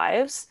rest of our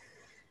lives?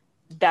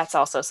 That's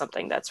also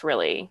something that's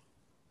really,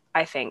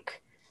 I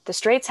think, the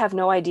straights have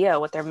no idea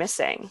what they're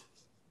missing,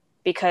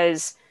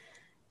 because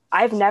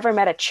I've never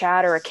met a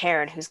Chad or a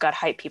Karen who's got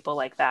hype people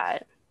like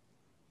that.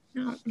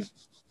 No.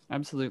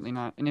 Absolutely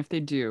not. And if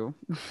they do,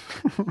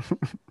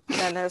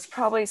 then there's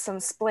probably some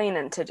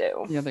splaining to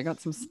do. Yeah, they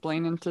got some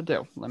splaining to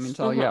do. Let me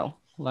tell you.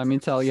 Let me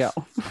tell you.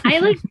 I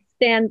like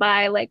stand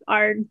by like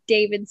our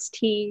David's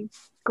Tea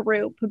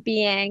group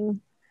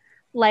being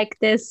like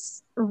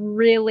this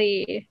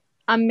really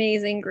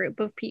amazing group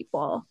of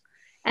people.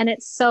 And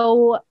it's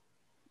so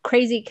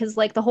crazy because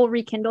like the whole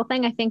Rekindle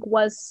thing, I think,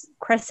 was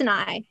Chris and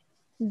I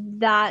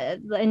that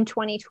in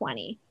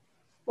 2020.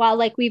 While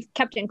like we've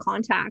kept in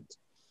contact,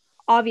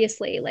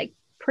 obviously, like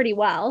pretty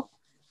well.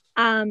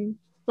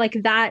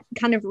 Like that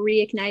kind of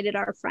reignited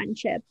our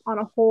friendship on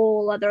a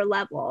whole other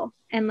level.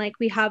 And like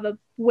we have a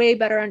way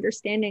better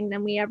understanding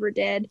than we ever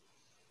did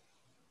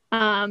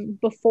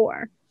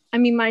before. I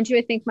mean, mind you,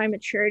 I think my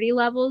maturity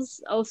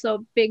level's also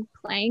a big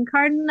playing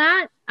card in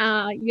that.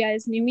 You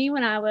guys knew me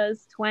when I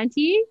was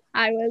 20.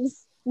 I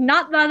was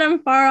not that I'm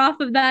far off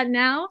of that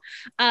now.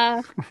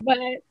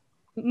 But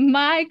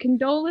my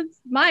condolence,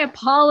 my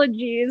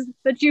apologies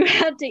that you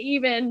had to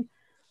even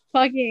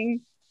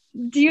fucking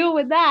deal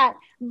with that.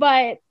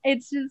 But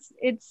it's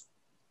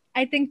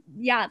I think,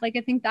 yeah, like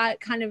I think that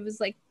kind of was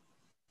like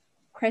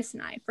Chris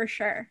and I for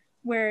sure,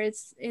 where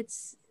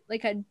it's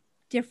like a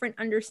different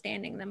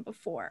understanding than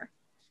before,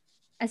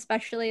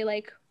 especially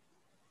like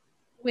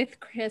with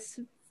Chris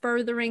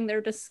furthering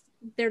their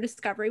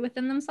discovery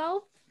within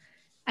themselves.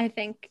 I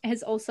think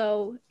has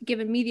also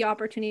given me the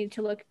opportunity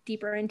to look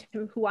deeper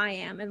into who I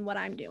am and what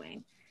I'm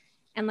doing,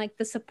 and like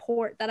the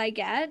support that I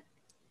get.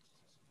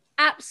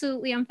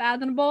 Absolutely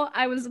unfathomable.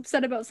 I was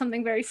upset about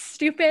something very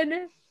stupid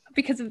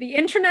because of the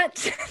internet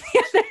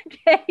the other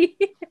day.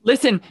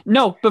 Listen,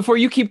 no, before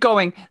you keep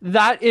going,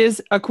 that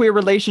is a queer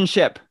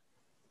relationship.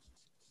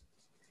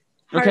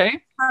 Okay?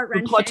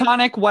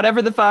 Platonic,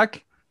 whatever the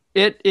fuck.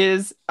 It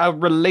is a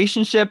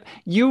relationship.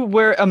 You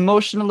were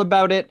emotional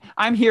about it.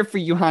 I'm here for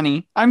you,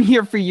 honey. I'm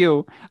here for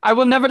you. I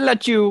will never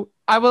let you.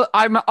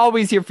 I'm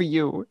always here for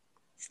you.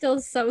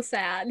 Still so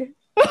sad.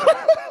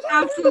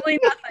 Absolutely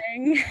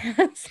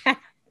nothing. Sad.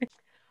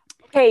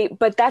 Okay,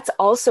 but that's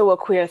also a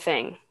queer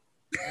thing.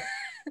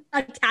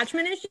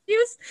 Attachment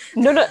issues?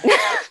 No.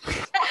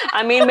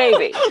 I mean,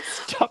 maybe.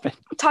 Stop it.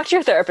 Talk to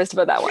your therapist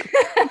about that one.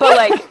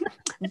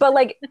 But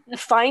like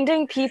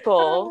finding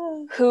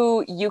people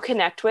who you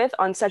connect with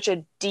on such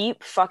a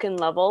deep fucking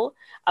level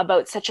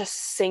about such a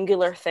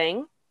singular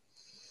thing,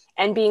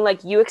 and being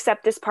like, you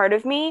accept this part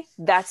of me,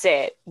 that's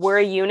it. We're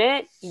a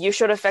unit. You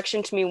showed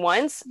affection to me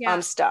once, yeah.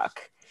 I'm stuck.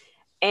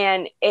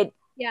 And it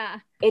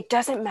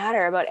doesn't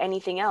matter about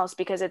anything else,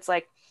 because it's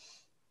like,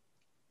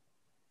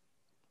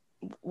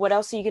 what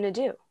else are you going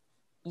to do?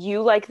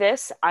 You like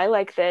this, I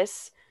like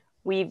this.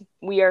 We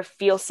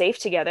feel safe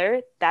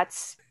together.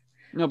 That's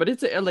no, but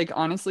it's like,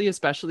 honestly,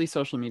 especially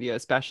social media,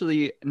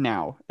 especially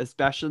now,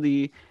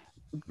 especially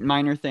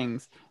minor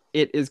things.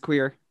 It is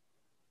queer.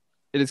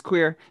 It is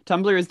queer.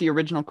 Tumblr is the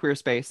original queer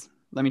space.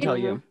 Let me tell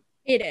you.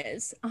 It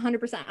is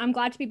 100%. I'm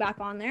glad to be back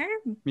on there.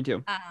 Me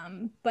too.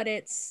 But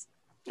it's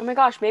Oh my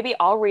gosh, maybe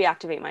I'll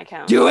reactivate my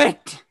account. Do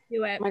it.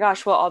 do it. Oh my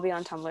gosh, we'll all be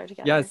on Tumblr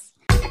together. Yes.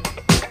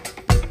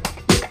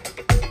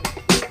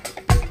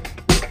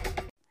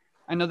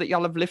 I know that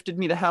y'all have lifted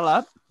me the hell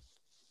up.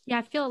 Yeah,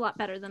 I feel a lot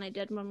better than I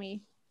did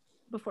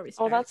before we Oh,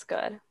 started. that's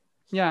good.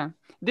 Yeah.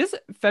 This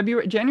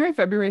January,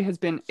 February has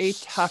been a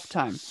tough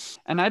time.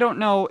 And I don't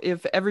know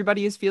if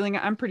everybody is feeling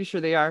it. I'm pretty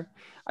sure they are.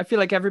 I feel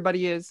like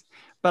everybody is.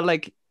 But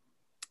like,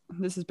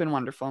 this has been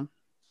wonderful.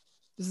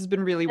 This has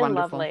been really And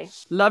wonderful. lovely.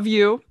 Love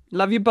you.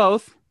 Love you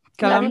both.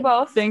 Love you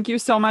both. Thank you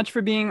so much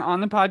for being on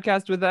the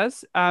podcast with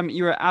us.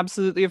 You are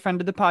absolutely a friend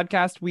of the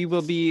podcast. We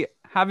will be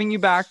having you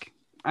back.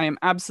 I am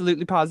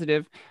absolutely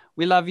positive.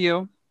 We love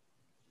you.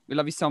 We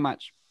love you so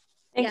much.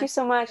 Thank Yes. you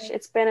so much.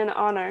 It's been an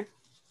honor.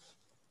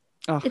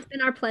 Oh, It's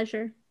been our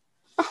pleasure.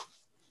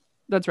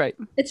 that's right.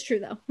 It's true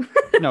though.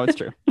 No, it's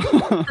true.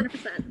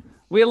 100%.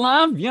 We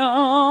love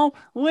you.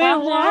 We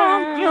Love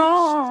love you.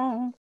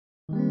 you.